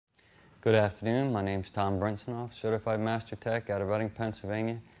Good afternoon. My name is Tom Brinsonoff, Certified Master Tech out of Reading,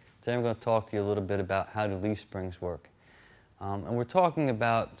 Pennsylvania. Today I'm going to talk to you a little bit about how do leaf springs work. And we're talking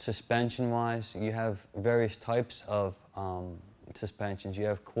about suspension-wise. You have various types of suspensions. You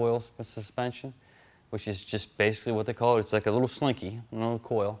have coil suspension, which is just basically what they call it. It's like a little slinky, a little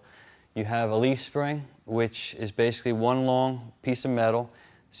coil. You have a leaf spring, which is basically one long piece of metal,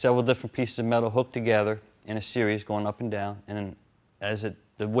 several different pieces of metal hooked together in a series going up and down, and then as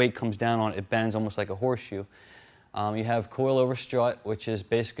the weight comes down on it, it bends almost like a horseshoe. You have coil-over strut, which is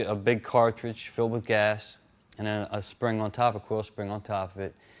basically a big cartridge filled with gas, and then a spring on top, a coil spring on top of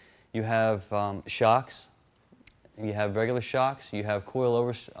it. You have shocks. You have regular shocks. You have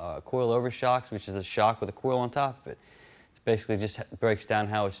coil-over shocks, which is a shock with a coil on top of it. It basically just breaks down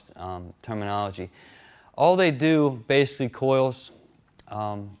how it's terminology. All they do, basically coils,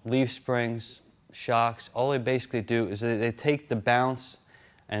 leaf springs, shocks, all they basically do is they take the bounce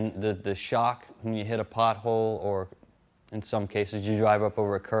and the shock when you hit a pothole, or in some cases you drive up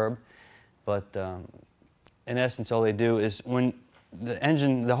over a curb. But in essence, all they do is when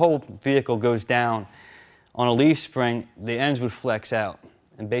the whole vehicle goes down on a leaf spring, the ends would flex out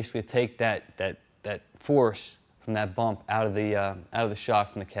and basically take that force from that bump out of the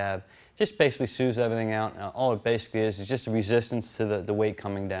shock from the cab. Just basically smooths everything out. All it basically is just a resistance to the weight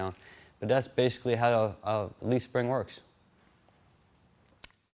coming down. But that's basically how a leaf spring works.